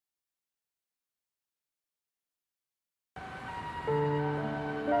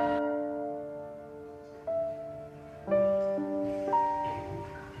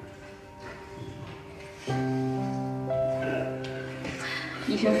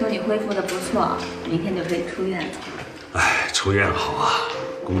医生说你恢复的不错，明天就可以出院了。哎，出院好啊，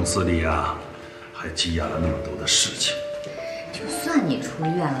公司里啊还积压了那么多的事情。就算你出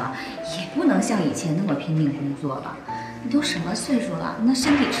院了，也不能像以前那么拼命工作了。你都什么岁数了，那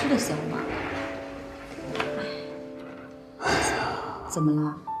身体吃得消吗？哎呀，怎么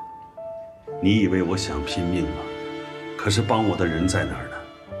了？你以为我想拼命吗？可是帮我的人在哪儿呢？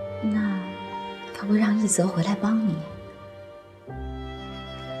那可不让一泽回来帮你。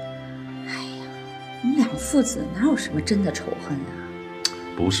哎呀，你们两父子哪有什么真的仇恨啊？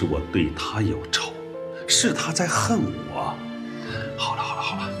不是我对他有仇，是他在恨我。好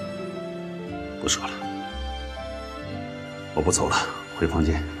了，不说了，我不走了，回房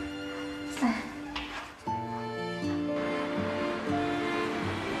间。哎，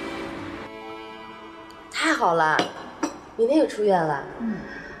太好了，明天就出院了。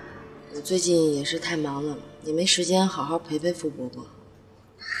我最近也是太忙了，也没时间好好陪陪傅伯伯。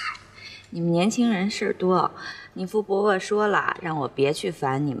你们年轻人事儿多，你傅伯伯说了，让我别去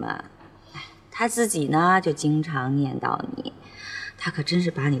烦你们。他自己呢，就经常念叨你，他可真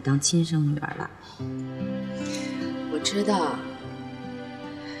是把你当亲生女儿了。我知道，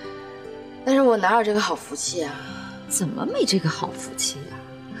但是我哪有这个好福气啊？怎么没这个好福气啊？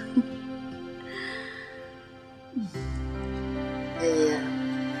阿姨，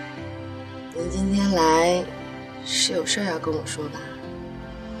您今天来是有事儿要跟我说吧？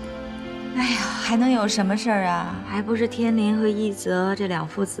哎呀，还能有什么事儿啊？还不是天林和一泽这两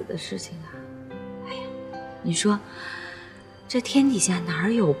父子的事情啊！哎呀，你说，这天底下哪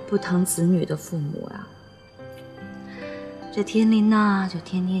有不疼子女的父母啊？这天林呢，就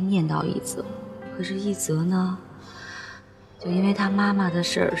天天念叨一泽，可是一泽呢，就因为他妈妈的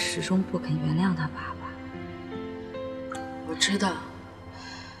事儿，始终不肯原谅他爸爸。我知道，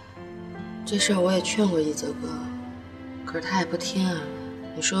这事儿我也劝过一泽哥，可是他也不听啊。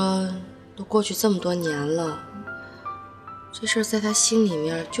你说，都过去这么多年了，这事儿在他心里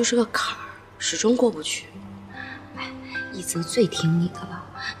面就是个坎儿，始终过不去。哎，一泽最听你的了，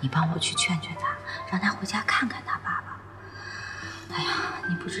你帮我去劝劝他，让他回家看看他爸爸。哎呀，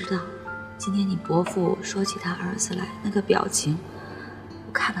你不知道，今天你伯父说起他儿子来那个表情，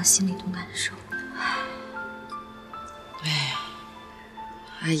我看了心里都难受。哎呀，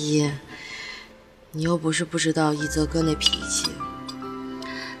阿姨，你又不是不知道一泽哥那脾气。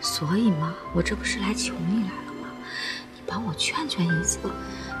所以嘛，我这不是来求你来了吗？你帮我劝劝一泽。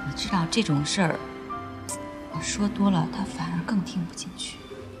你知道这种事儿，我说多了，他反而更听不进去。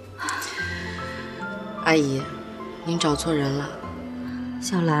阿姨，您找错人了。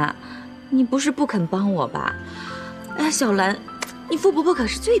小兰，你不是不肯帮我吧？哎，小兰，你傅伯伯可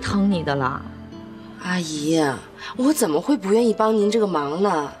是最疼你的了。阿姨，我怎么会不愿意帮您这个忙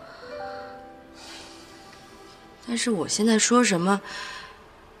呢？但是我现在说什么，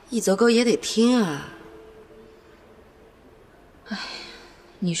一泽哥也得听啊。哎，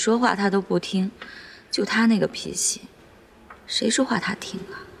你说话他都不听，就他那个脾气，谁说话他听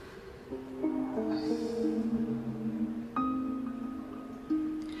啊？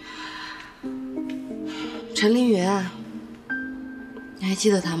陈凌云啊，你还记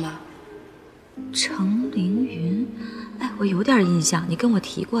得他吗？程凌云，哎，我有点印象，你跟我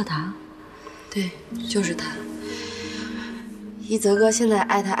提过他。对，就是他。一泽哥现在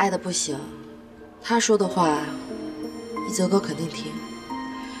爱他爱得不行，他说的话，一泽哥肯定听。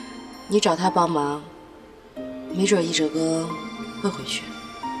你找他帮忙，没准一泽哥会回去。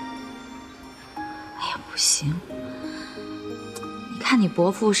哎呀，不行！你看你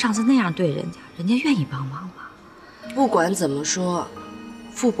伯父上次那样对人家，人家愿意帮忙吗？不管怎么说，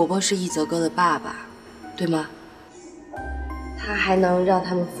傅伯伯是一泽哥的爸爸，对吗？他还能让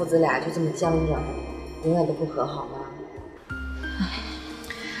他们父子俩就这么僵着，永远都不和好吗？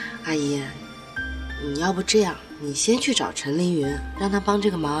阿姨，你要不这样，你先去找陈凌云，让他帮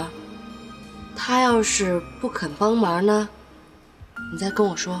这个忙。他要是不肯帮忙呢，你再跟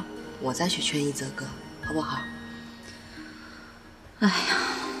我说，我再去劝一泽哥，好不好？哎呀，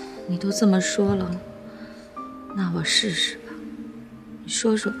你都这么说了，那我试试吧。你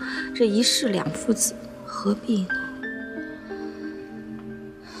说说，这一世两父子，何必呢？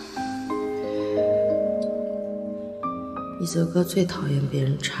一泽哥最讨厌别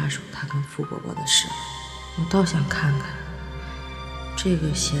人插手他跟傅伯伯的事了，我倒想看看这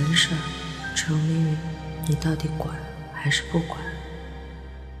个闲事儿，程凌云，你到底管还是不管？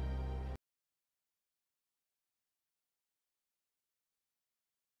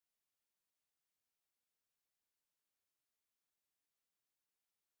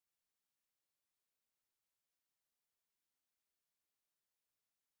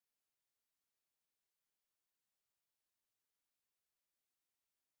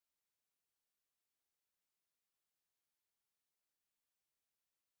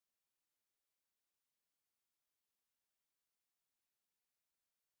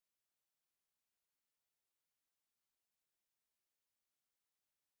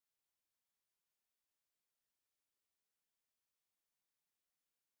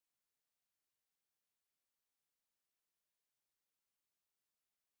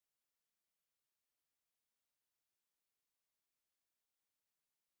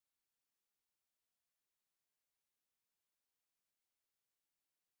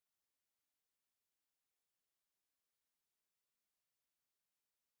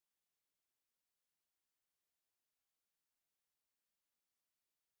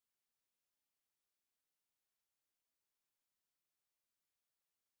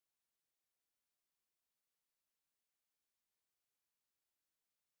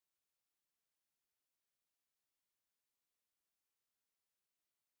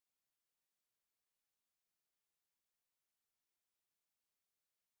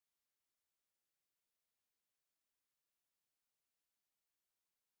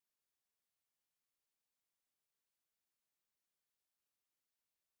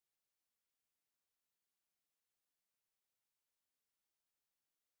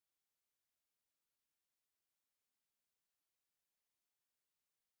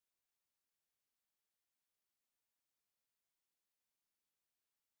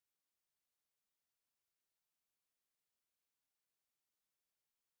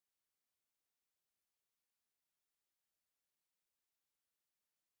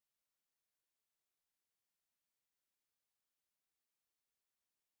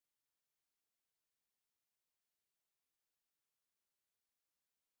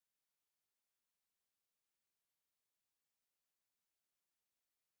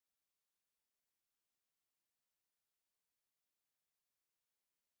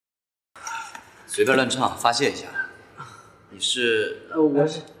随便乱唱，发泄一下。你是？我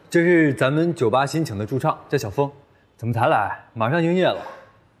是。这是咱们酒吧新请的驻唱，叫小峰，怎么才来？马上营业了。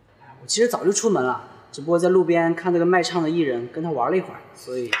我其实早就出门了，只不过在路边看这个卖唱的艺人，跟他玩了一会儿，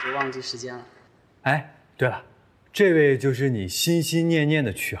所以就忘记时间了。哎，对了，这位就是你心心念念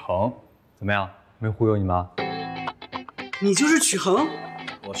的曲恒，怎么样？没忽悠你吗？你就是曲恒？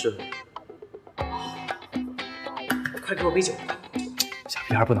我是。快给我杯酒！小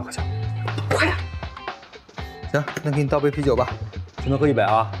屁孩不能喝酒。快呀！行，那给你倒杯啤酒吧，只能喝1杯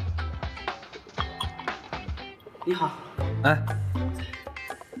啊。你好。哎，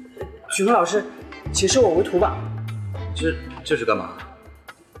曲恒老师，请收我为徒吧。这是干嘛？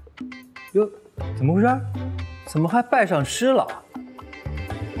哟，怎么回事？怎么还拜上师了？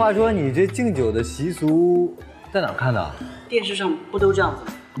话说你这敬酒的习俗在哪看的？电视上不都这样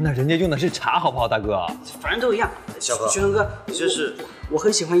子？那人家用的是茶，好不好，大哥？反正都一样。小哥，曲恒哥，这是我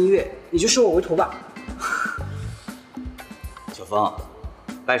很喜欢音乐，你就收我为徒吧。小峰，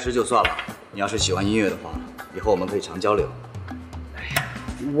拜师就算了，你要是喜欢音乐的话，以后我们可以常交流。哎呀，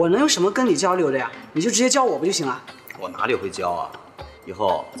我能有什么跟你交流的呀？你就直接教我不就行了？我哪里会教啊？以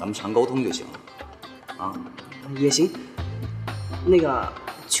后咱们常沟通就行了。啊，也行。那个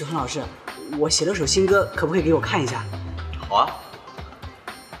曲恒老师，我写了首新歌，可不可以给我看一下？好啊。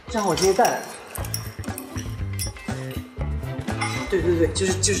正好我今天带来。对，就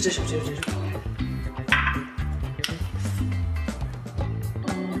是这首，就是这首。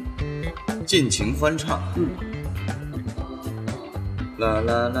尽情欢唱。啦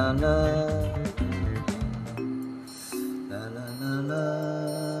啦啦啦，啦啦啦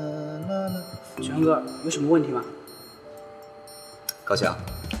啦啦。曲恒哥，有什么问题吗？高强，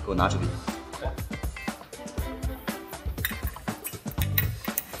给我拿支笔。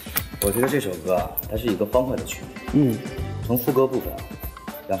我觉得这首歌啊，它是一个欢快的曲目。从副歌部分啊，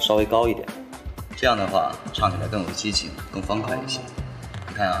要稍微高一点，这样的话唱起来更有激情，更欢快一些。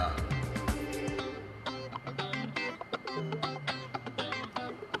你看啊。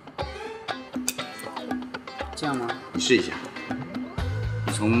这样吗？你试一下，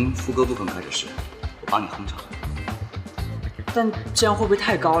你从副歌部分开始试，我帮你哼唱。但这样会不会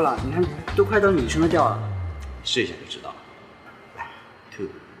太高了？你看，都快到女生的调了。你试一下就知道了。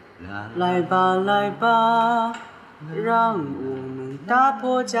来吧，来吧，让我们打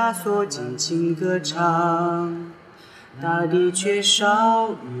破枷锁，尽情歌唱。大地缺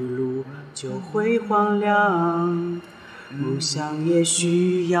少雨露，就会荒凉。梦想也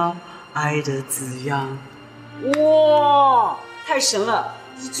需要爱的滋养。哇，太神了！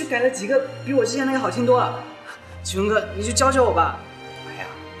就改了几个，比我之前那个好听多了。曲恒哥，你就教教我吧。哎呀，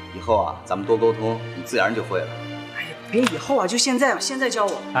以后啊，咱们多沟通，你自然就会了。哎呀，别以后啊，就现在，现在教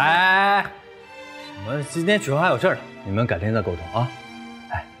我。哎，什么？今天曲恒还有事儿呢，你们改天再沟通啊。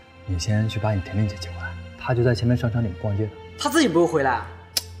哎，你先去把你甜甜姐接过来，她就在前面商场里面逛街的。她自己不会回来？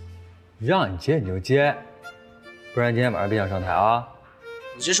让你接你就接，不然今天晚上别想上台啊。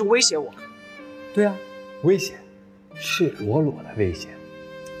你这是威胁我？对啊，威胁，赤裸裸的威胁。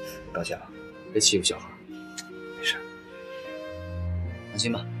高强，别欺负小孩。没事，放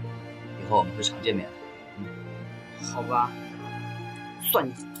心吧，以后我们会常见面的。好吧，算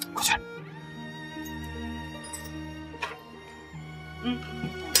你。快去。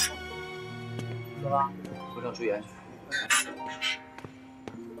走吧。路上注意安全。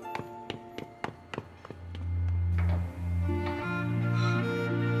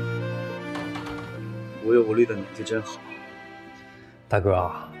无忧无虑的年纪真好。大哥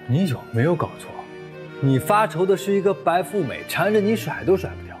啊，你有没有搞错？你发愁的是一个白富美缠着你甩都甩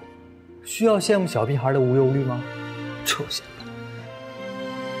不掉，需要羡慕小屁孩的无忧无虑吗？臭小子！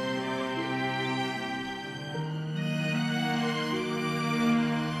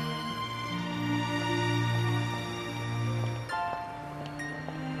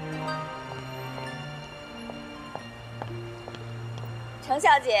程小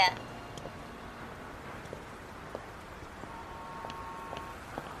姐。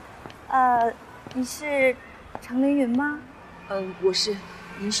你是程凌云吗？我是。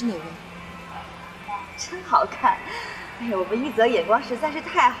您是哪位？真好看！哎呀，我们一泽眼光实在是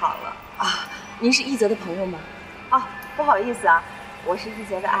太好了啊！您是一泽的朋友吗？哦，不好意思啊，我是一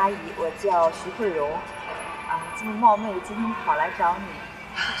泽的阿姨，我叫徐慧荣。这么冒昧今天跑来找你，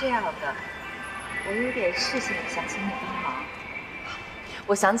是这样的，我有点事情想请你帮忙。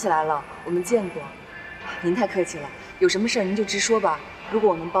我想起来了，我们见过。您太客气了，有什么事儿您就直说吧。如果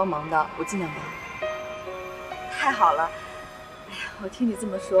我能帮忙的，我尽量帮。太好了，哎呀，我听你这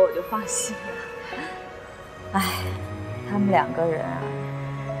么说，我就放心了。哎，他们2个人啊，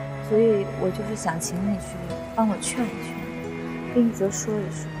所以我就是想请你去帮我劝一劝，跟一泽说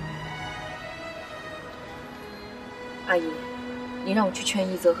一说。阿姨，你让我去劝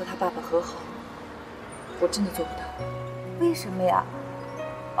一泽和他爸爸和好，我真的做不到。为什么呀？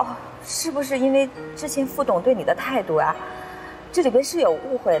哦，是不是因为之前副董对你的态度啊？这里边是有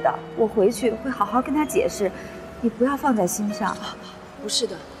误会的，我回去会好好跟他解释，你不要放在心上。不是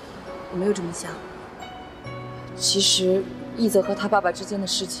的，我没有这么想。其实一泽和他爸爸之间的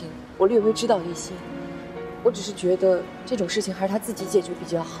事情，我略微知道一些。我只是觉得这种事情还是他自己解决比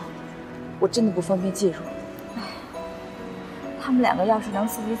较好，我真的不方便介入。哎，他们两个要是能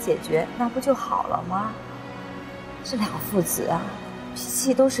自己解决，那不就好了吗？这两父子啊，脾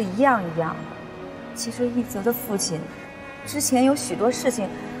气都是一样的。其实一泽的父亲之前有许多事情，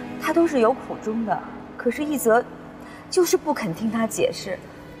他都是有苦衷的，可是一泽就是不肯听他解释。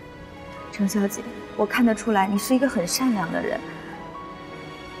程小姐，我看得出来你是一个很善良的人，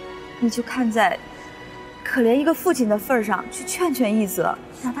你就看在可怜一个父亲的份上，去劝劝一泽，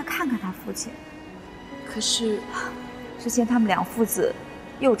让他看看他父亲。可是之前他们两父子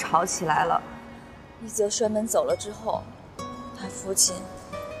又吵起来了，一泽摔门走了之后，他父亲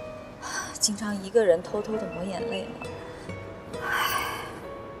经常一个人偷偷的抹眼泪了。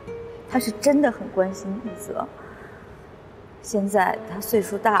他是真的很关心一泽。现在他岁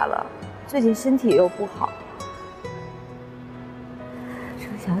数大了，最近身体又不好。程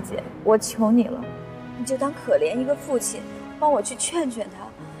小姐，我求你了，你就当可怜一个父亲，帮我去劝劝他，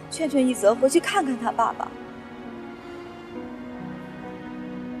劝劝一泽回去看看他爸爸。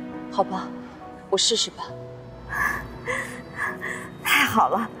好吧，我试试吧。太好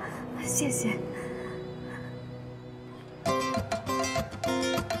了，谢谢。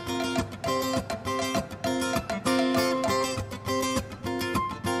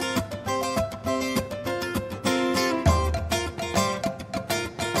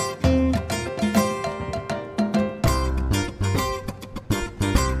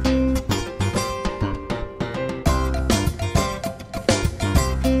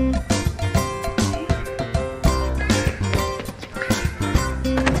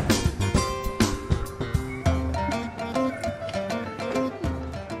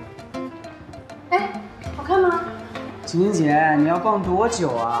晴晴姐，你要逛多久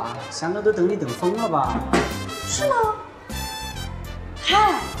啊？翔哥都等你等疯了吧？是吗？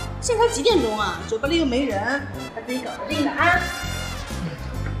嗨，现在才几点钟啊？酒吧里又没人，还自己搞得定的啊？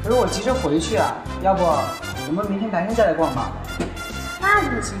可是我急着回去啊，要不我们明天白天再来逛吧？那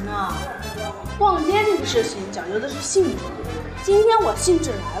不行啊！逛街这个事情讲究的是兴致，今天我兴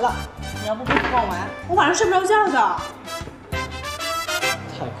致来了，你要不陪我逛完，我晚上睡不着觉的。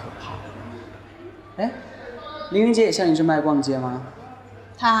太可怕了！哎。凌云姐也像你这么爱逛街吗？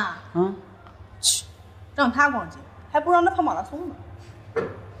她，去，让她逛街，还不如让她跑马拉松呢。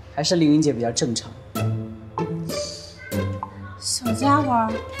还是凌云姐比较正常。小家伙，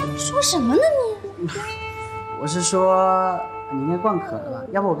说什么呢你？我是说，你应该逛渴了吧？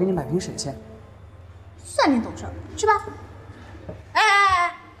要不我给你买瓶水去。算你懂事，去吧。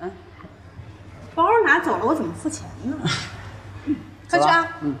哎，包拿走了，我怎么付钱呢？快去啊！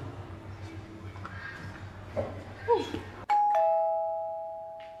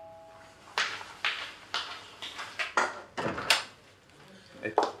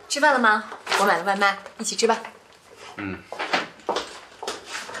吃饭了吗？我买了外卖，一起吃吧。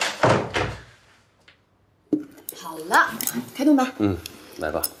好了，开动吧。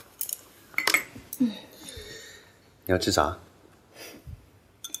来吧。你要吃啥？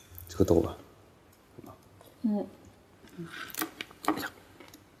这个豆吧。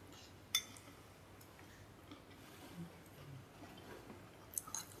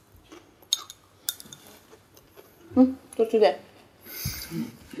多吃点。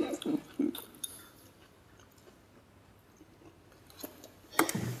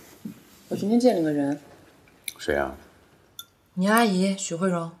我今天见了个人。谁啊？你阿姨许慧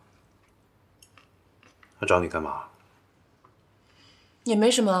荣。他找你干嘛？也没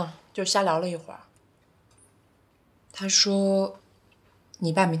什么，就瞎聊了一会儿。他说，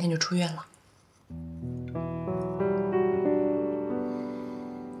你爸明天就出院了。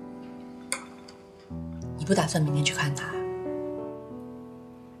你不打算明天去看他？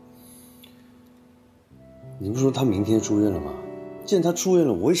你不是说他明天出院了吗？既然他出院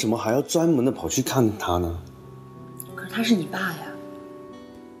了，我为什么还要专门的跑去看他呢？可是他是你爸呀。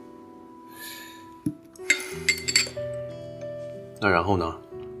那然后呢？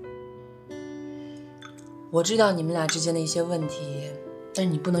我知道你们俩之间的一些问题，但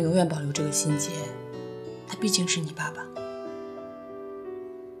是你不能永远保留这个心结。他毕竟是你爸爸。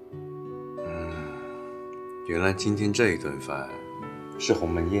原来今天这一顿饭是鸿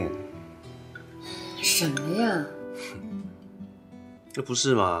门宴。什么呀？这不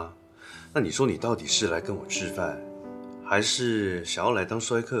是吗？那你说你到底是来跟我吃饭，还是想要来当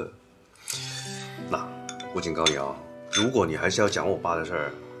帅客？那我警告你啊，如果你还是要讲我爸的事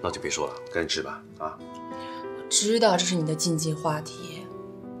儿，那就别说了，赶紧吃吧啊！我知道这是你的禁忌话题，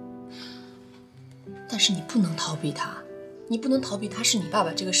但是你不能逃避它，你不能逃避他是你爸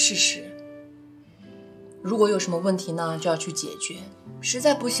爸这个事实。如果有什么问题呢，就要去解决，实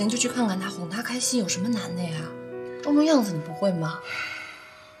在不行就去看看他，哄他开心，有什么难的呀？装装样子你不会吗？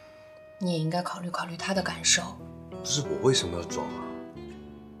你也应该考虑考虑他的感受。不是我为什么要装啊？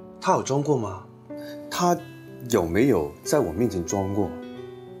他有装过吗？他有没有在我面前装过？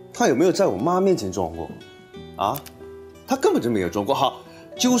他有没有在我妈面前装过？啊？他根本就没有装过。好，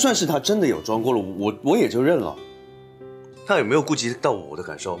就算是他真的有装过了，我也就认了。他有没有顾及到我的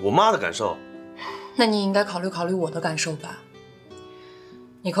感受，我妈的感受？那你应该考虑考虑我的感受吧。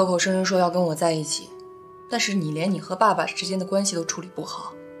你口口声声说要跟我在一起，但是你连你和爸爸之间的关系都处理不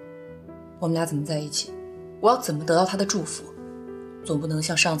好，我们俩怎么在一起？我要怎么得到他的祝福？总不能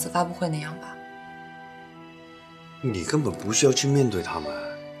像上次发布会那样吧？你根本不需要去面对他们，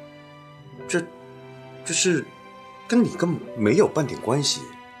这是跟你根本没有半点关系。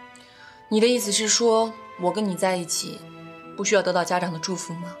你的意思是说，我跟你在一起，不需要得到家长的祝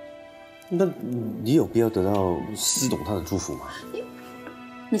福吗？那你有必要得到司董他的祝福吗？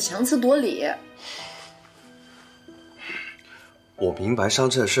你强词夺理。我明白上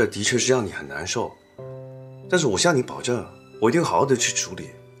次的事的确是让你很难受，但是我向你保证，我一定好好的去处理，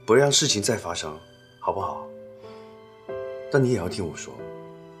不会让事情再发生，好不好？但你也要听我说，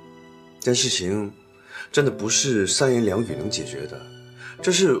这件事情真的不是三言两语能解决的，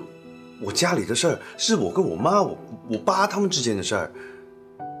这是我家里的事儿，是我跟我妈、我爸他们之间的事儿。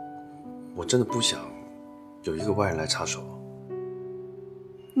我真的不想有一个外人来插手。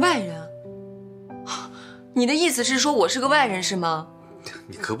外人？你的意思是说我是个外人是吗？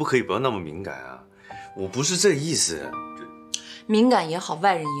你可不可以不要那么敏感啊？我不是这意思。敏感也好，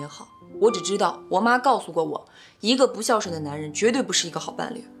外人也好，我只知道我妈告诉过我，一个不孝顺的男人绝对不是一个好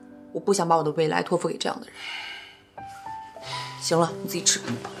伴侣。我不想把我的未来托付给这样的人。行了，你自己吃吧。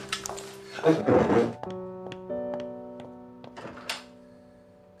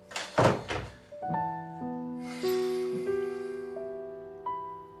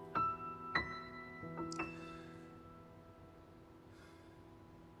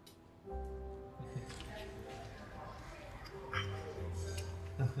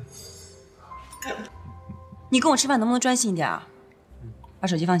你跟我吃饭能不能专心一点啊？把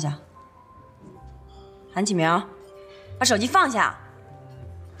手机放下。韩启明，把手机放下。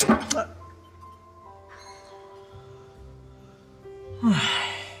哎，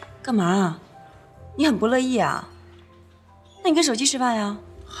干嘛啊？你很不乐意啊？那你跟手机吃饭呀？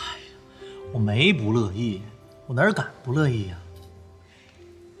哎呀，我没不乐意，我哪敢不乐意呀？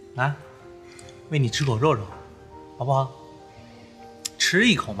来，喂你吃口肉肉，好不好？吃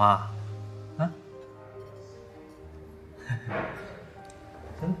一口嘛。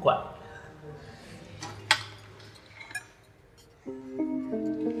真乖。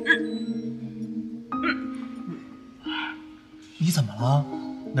你怎么了？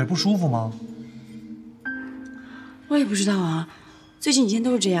哪儿不舒服吗？我也不知道啊，最近几天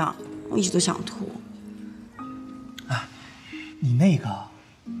都是这样，我一直都想吐。哎，你那个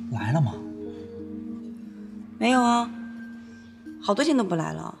来了吗？没有啊，好多天都不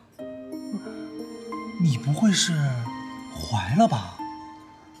来了。你不会是怀了吧？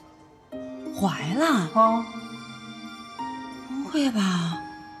怀了啊？不会吧？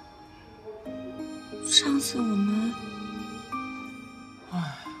上次我们……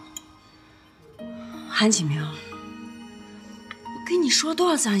韩启明，我跟你说了多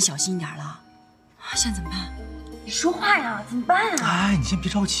少次让你小心一点了？现在怎么办？你说话呀，怎么办啊？哎，你先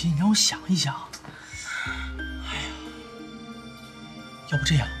别着急，你让我想一想。哎呀，要不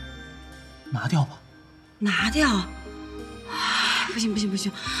这样，拿掉吧。拿掉？不行不行不行，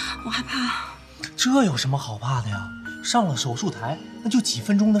我害怕。这有什么好怕的呀？上了手术台那就几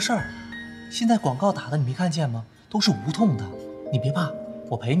分钟的事儿。现在广告打的你没看见吗？都是无痛的，你别怕，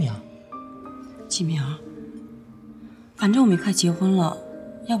我陪你啊。启明，反正我们也快结婚了，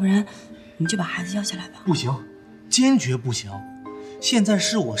要不然你就把孩子要下来吧。不行，坚决不行。现在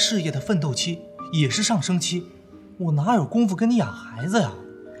是我事业的奋斗期，也是上升期，我哪有功夫跟你养孩子呀？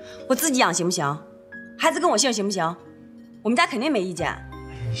我自己养行不行？孩子跟我姓行不行？我们家肯定没意见。哎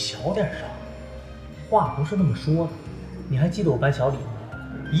呀，你小点声，话不是那么说的。你还记得我班小李吗？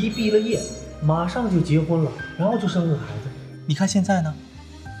一毕了业，马上就结婚了，然后就生个孩子。你看现在呢，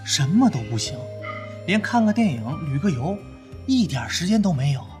什么都不行，连看个电影、旅个游，一点时间都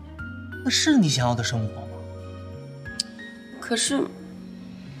没有。那是你想要的生活吗？可是，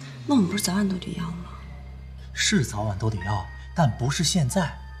那我们不是早晚都得要吗？是早晚都得要，但不是现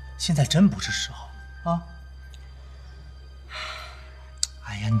在，现在真不是时候啊！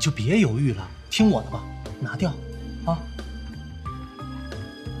哎呀，你就别犹豫了，听我的吧，拿掉啊！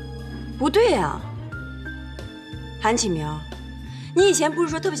不对呀，韩启明，你以前不是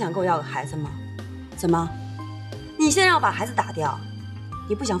说特别想跟我要个孩子吗？怎么，你现在要把孩子打掉？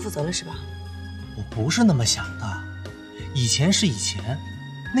你不想负责了是吧？我不是那么想的，以前是以前，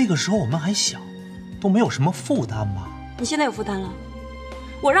那个时候我们还小，都没有什么负担吧？你现在有负担了？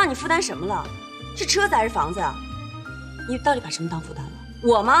我让你负担什么了？是车子还是房子啊？你到底把什么当负担了？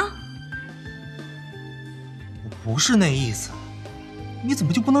我吗？我不是那意思，你怎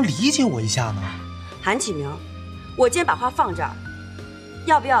么就不能理解我一下呢？韩启明，我今天把话放这儿，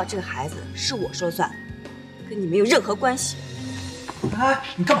要不要这个孩子是我说算，跟你没有任何关系。哎，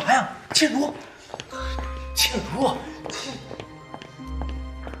你干嘛呀，倩茹？倩茹，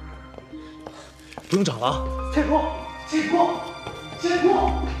不用找了啊！倩茹，倩茹，倩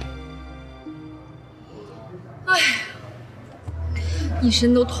茹！哎，一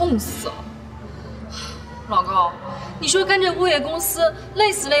身都痛死了。老高，你说跟这物业公司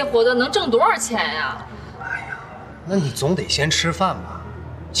累死累活的，能挣多少钱呀？哎呀，那你总得先吃饭吧，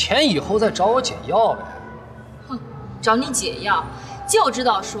钱以后再找我姐要呗。哼，找你姐要，就知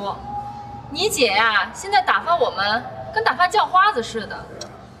道说，你姐呀，现在打发我们跟打发叫花子似的。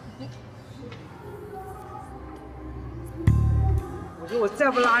我说我再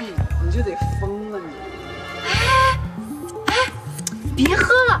不拉你，你就得疯了你。哎，别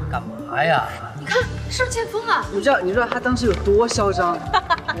喝了！干嘛呀？你看是不是欠疯了？你知道他当时有多嚣张？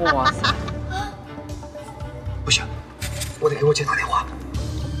哇塞！不行，我得给我姐打电话。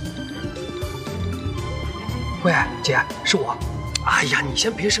喂，姐，是我。哎呀，你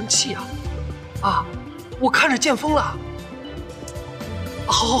先别生气啊！啊，我看着见风了。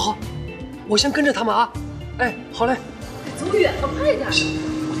好，我先跟着他们啊。哎，好嘞。走远了，快点！行，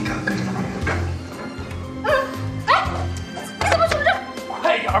我得赶快跟着他们。哎，你怎么去这？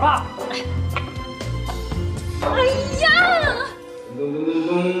快点吧！哎呀！咚，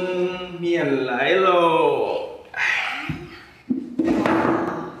面来喽！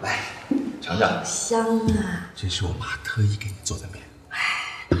来，尝尝。香啊！这是我妈特意给你做的面。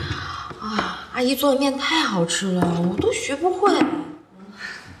啊，阿姨做的面太好吃了，我都学不会。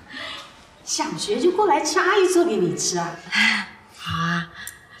想学就过来吃阿姨做给你吃啊！好啊。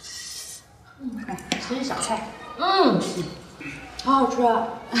来吃点小菜。好好吃啊！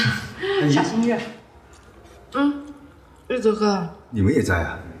小心热。日泽哥，你们也在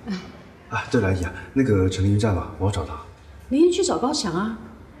啊？啊，对了，阿姨啊，那个陈林在吗？我要找他。明天去找高强啊？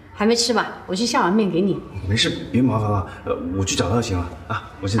还没吃吧？我去下碗面给你。没事，别麻烦了。我去找他就行了啊！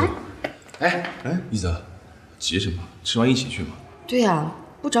我先走。哎，一泽，急什么？吃完一起去嘛。对呀，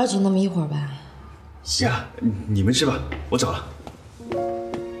不着急那么一会儿吧？行啊，你们吃吧，我走了。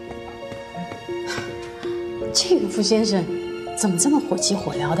这个傅先生怎么这么火急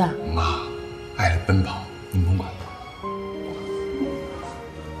火燎的？妈，爱的奔跑，您甭管。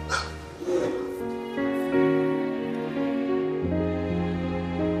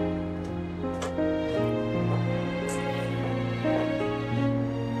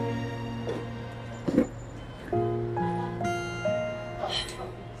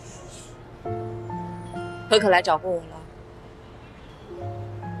可可来找过我了。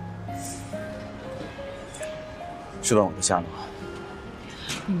是问我的下落。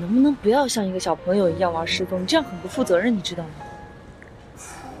你能不能不要像一个小朋友一样玩失踪？你这样很不负责任，你知道吗？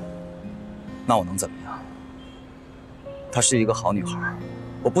那我能怎么样？她是一个好女孩，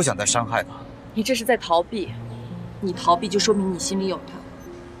我不想再伤害她。你这是在逃避，你逃避就说明你心里有她。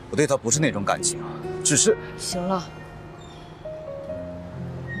我对她不是那种感情，只是……行了，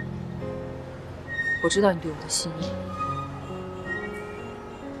我知道你对我的心意。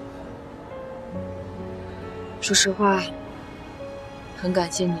说实话，很感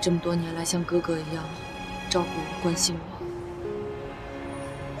谢你这么多年来像哥哥一样照顾我、关心我。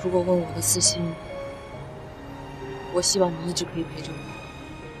如果问我的私心，我希望你一直可以陪着我。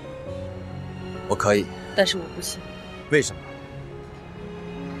我可以，但是我不行。为什么？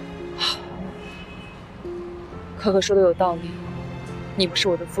可可说的有道理，你不是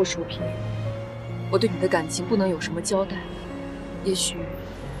我的附属品，我对你的感情不能有什么交代。也许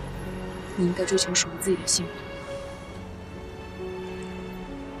你应该追求属于自己的幸福。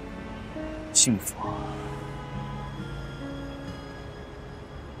幸福啊！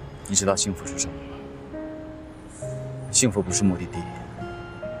你知道幸福是什么吗？幸福不是目的地，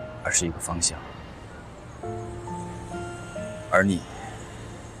而是一个方向。而你，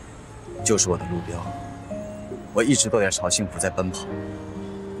就是我的路标。我一直都在朝幸福在奔跑。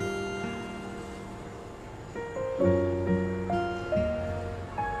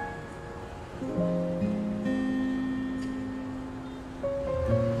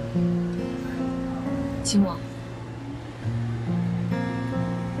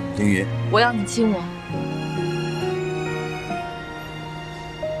凌云，我要你亲我。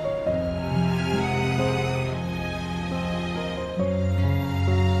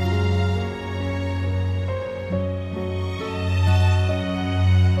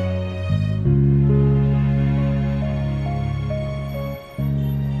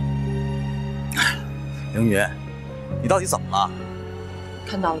凌云，你到底怎么了？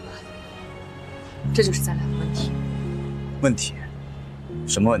看到了吧？这就是咱俩的问题。问题？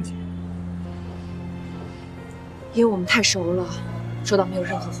什么问题？因为我们太熟了，熟到没有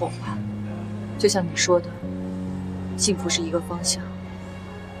任何后话。就像你说的，幸福是一个方向。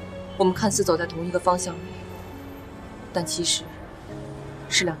我们看似走在同一个方向里，但其实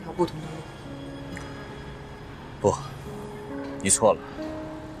是两条不同的路。不，你错了。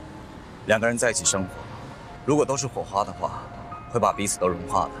两个人在一起生活，如果都是火花的话，会把彼此都融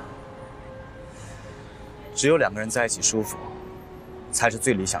化的。只有两个人在一起舒服，才是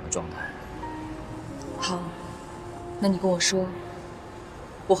最理想的状态。好，那你跟我说，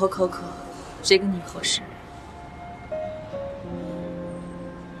我和可可谁跟你合适？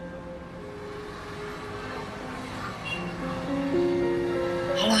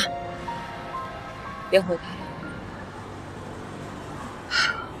好了，别回答了。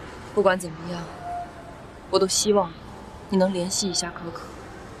不管怎么样，我都希望你能联系一下可可。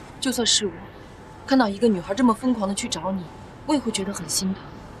就算是我，看到一个女孩这么疯狂的去找你，我也会觉得很心疼。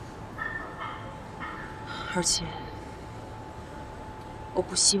而且，我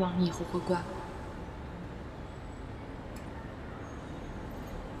不希望你以后会怪我。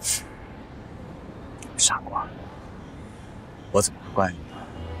傻瓜，我怎么会怪你呢？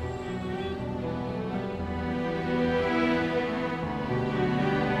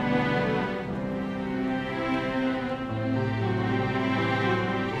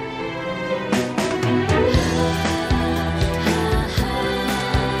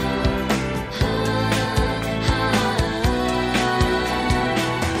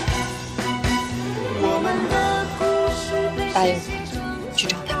答应我，去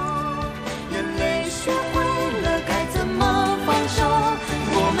找他。人类学会了该怎么放手，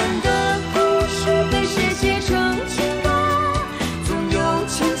我们的故事被谁写成情歌？总有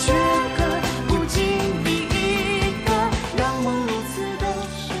欠缺个不经意一个，让梦如此的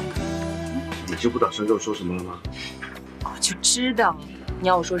深刻。你就不打算跟我说什么了吗？我就知道你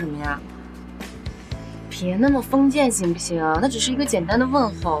要我说什么呀？别那么封建行不行？那只是一个简单的问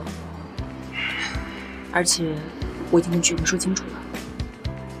候，而且我已经跟曲文说清楚了。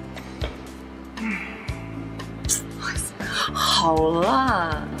好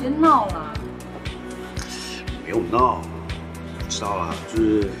了，别闹了。没有闹，我知道了，就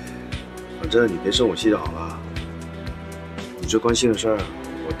是反正你别生我气就好了。你最关心的事儿，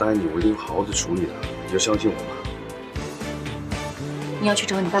我答应你，我一定好好的处理的，你就相信我吧。你要去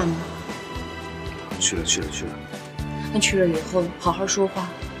找你爸吗？去了。那去了以后好好说话，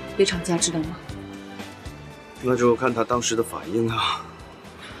别吵架，知道吗？那就看他当时的反应啊。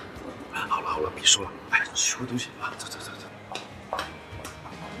好了，别说了，哎，去回东西啊，走。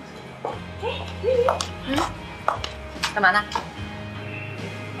干嘛呢？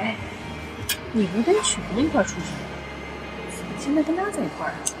哎，你不是跟曲文一块出去吗？怎么现在跟他在一块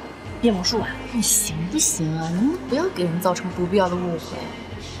啊？变魔术啊？你行不行啊？能不能不要给人造成不必要的误会？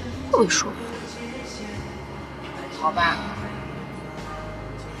会不会说？好吧。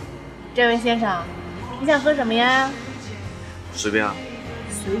这位先生，你想喝什么呀？随便啊。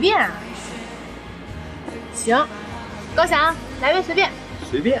随便啊。行，高翔，来杯随便。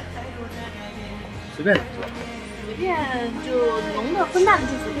随便怎么说？随便就浓的、混淡的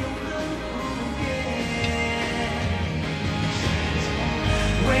就随便。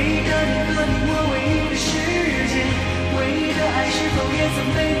为的你和你我唯一的世界，唯一的爱是否也曾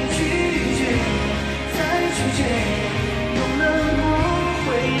被你拒绝？再拒绝，用冷漠回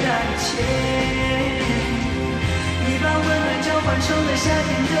答一切。你把温暖交换成了夏天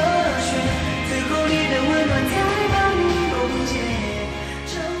的雪，最后你的温暖才把你冻结。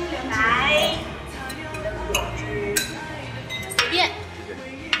来，随便。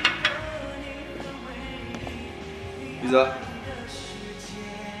玉泽。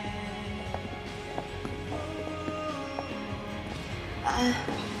哎，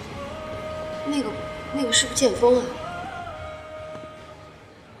那个是不是剑锋啊？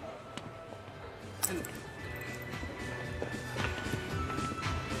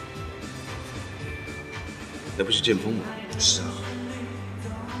那不是剑锋吗？是啊。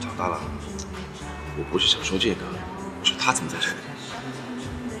长大了，我不是想说这个，我说他怎么在这里？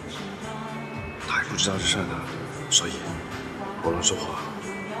他还不知道这事儿呢，所以我乱说话，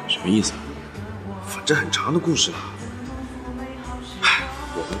什么意思？反正很长的故事了。唉，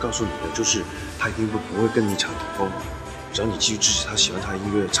我我能告诉你的就是，他一定不会跟你抢顶峰，只要你继续支持他，喜欢他的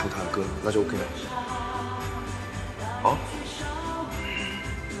音乐，唱他的歌，那就 OK 了。好。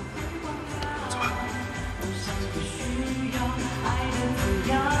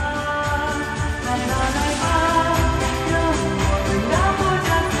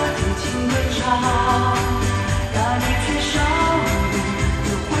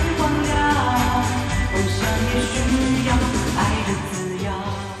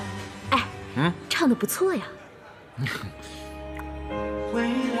 唱得不错呀。微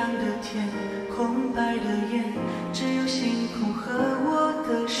亮的天，空白的眼，只有星空和我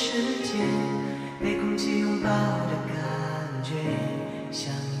的世界。被空气拥抱的感觉，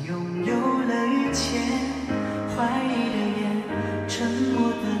像拥有了一切。怀疑的眼，沉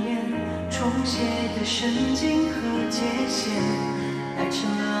默的脸，重写的神经和界限，爱成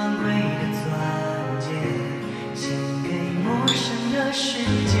了昂贵的钻戒，献给陌生的世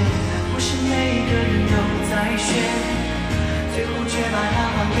界。 不是每个人都在选，最后却把它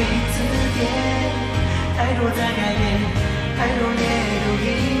还给自己。太多在改变，太多也都因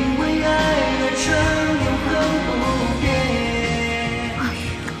为爱而成永恒不变。哎呀，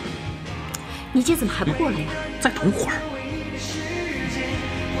你姐怎么还不过来呀？再等会儿。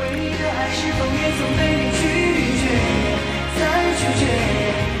唯一的爱是否也曾被你拒绝，再拒绝。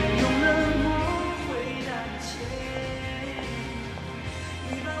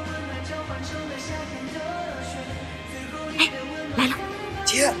 来了，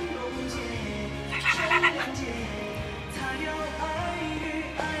姐，来，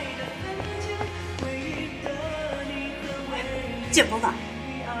建峰呢？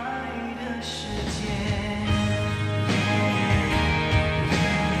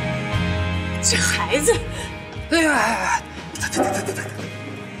这孩子，哎呀，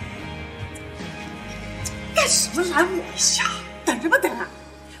干什么拦我一下？等什么等啊？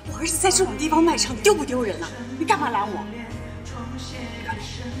我儿子在这种地方卖唱，丢不丢人啊？你干嘛拦我？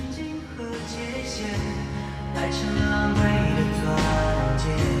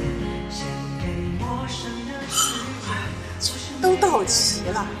 都到齐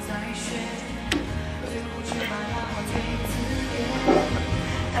了。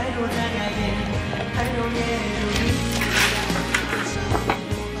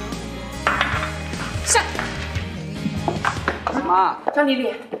下。妈，张丽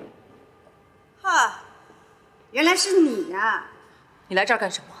丽，哈，原来是你呀！你来这儿干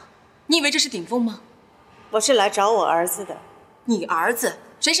什么？你以为这是顶峰吗？我是来找我儿子的。你儿子？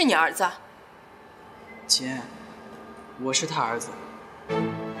谁是你儿子？姐。 我是他儿子，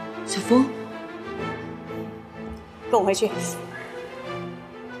小峰，跟我回去。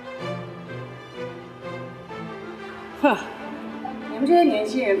哼，你们这些年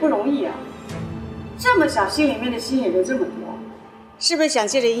轻人不容易啊，这么小心里面的心也就这么多，是不是想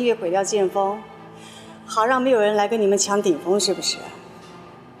借着音乐毁掉剑锋，好让没有人来跟你们抢顶峰？是不是？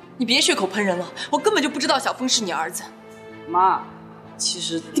你别血口喷人了，我根本就不知道小峰是你儿子。妈，其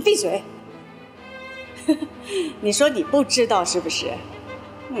实你闭嘴。 你说你不知道是不是？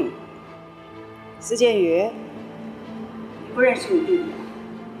司建宇，你不认识你弟弟？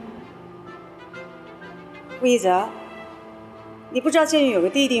顾一泽，你不知道建宇有个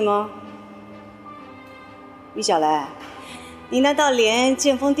弟弟吗？于小兰，你难道连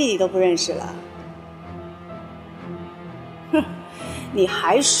剑锋弟弟都不认识了？哼，你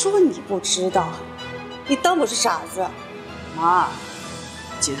还说你不知道？你当我是傻子？妈，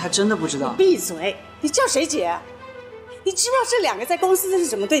姐她真的不知道。你闭嘴！ 你叫谁姐？你知道这两个在公司是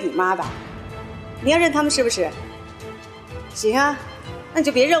怎么对你妈的？你要认他们是不是？行啊，那你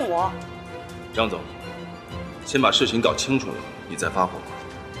就别认我。张总，先把事情搞清楚了，你再发火。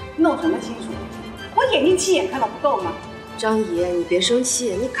弄什么清楚？我眼睛亲眼看到不够吗？张姨，你别生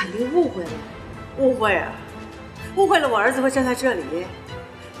气，你肯定误会了。误会啊！误会了，我儿子会站在这里，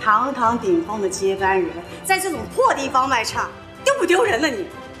堂堂顶峰的接班人，在这种破地方卖唱，丢不丢人了你？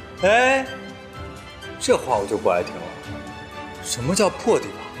哎。 这话我就不爱听了。什么叫破地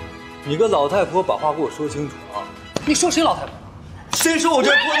方？你个老太婆，把话给我说清楚啊！你说谁老太婆？谁说我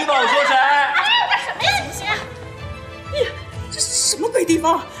这破地方？我说谁？哎，干什么呀？行不行？你这什么鬼地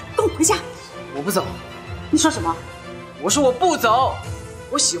方？跟我回家！我不走。你说什么？我说我不走。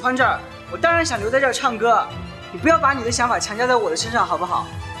我喜欢这儿，我当然想留在这儿唱歌。你不要把你的想法强加在我的身上，好不好？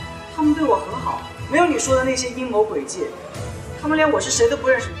他们对我很好，没有你说的那些阴谋诡计。他们连我是谁都不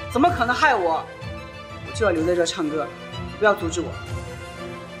认识，怎么可能害我？ 我就要留在这唱歌，不要阻止我。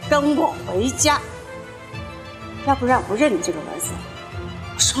跟我回家，要不然我不认你这个儿子。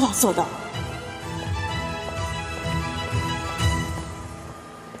我说到做到。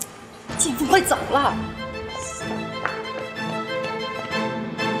剑锋快走了。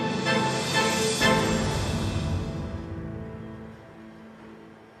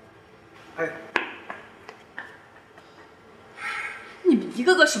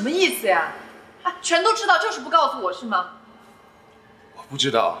什么意思呀？啊，全都知道就是不告诉我是吗？我不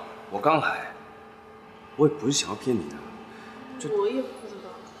知道，我刚来，我也不是想要骗你的。我也不知道。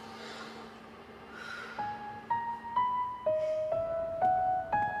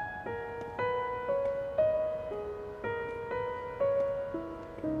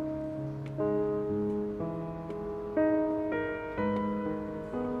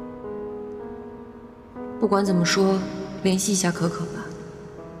不管怎么说，联系一下可可吧。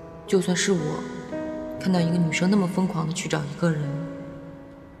就算是我，看到一个女生那么疯狂的去找一个人，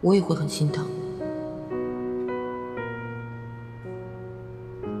我也会很心疼。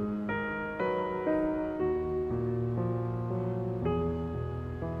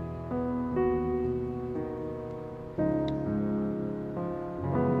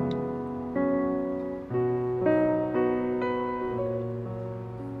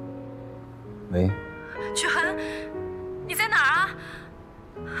喂，许恒，你在哪儿啊？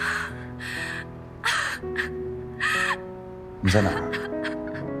你在哪儿？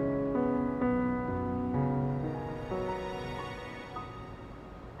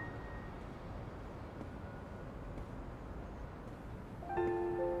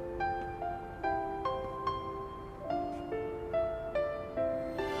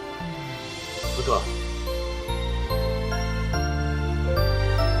哥哥。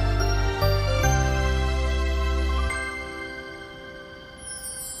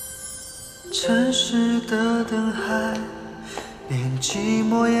城市的灯还连寂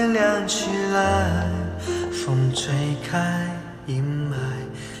寞也亮起来，风吹开阴霾，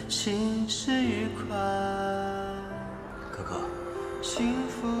心事愉快。可可，幸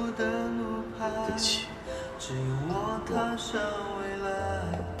福的路牌，对不起，只有我踏上未来，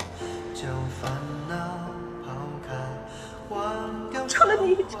将烦恼抛开，忘掉找了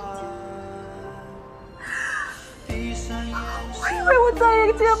你一整天，我以为我再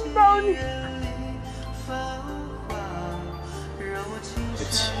也见不到你。对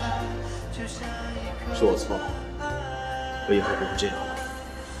不起，是我错了，我以后不会这样了。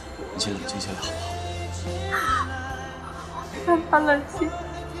你先冷静下来好不好？我没办法冷静。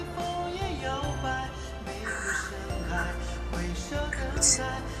对不起，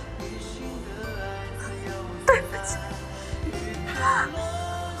对不起，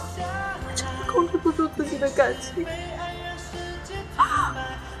我真的控制不住自己的感情，已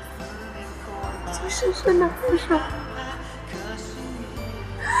经深深的分手。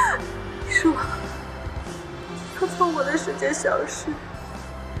你说要从我的世界消失，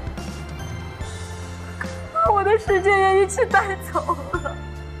把我的世界也一起带走了。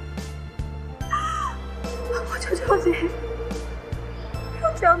我求求你，不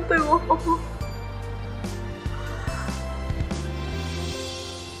要这样对我好不好？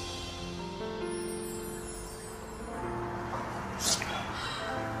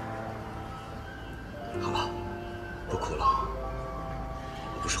好了，不哭了，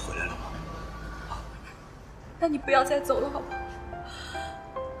我不是回来了吗？那你不要再走了，好不好？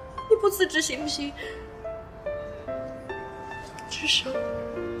你不辞职行不行？至少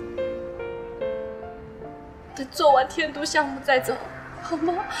等做完天都项目再走，好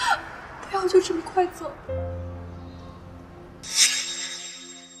吗？不要就这么快走。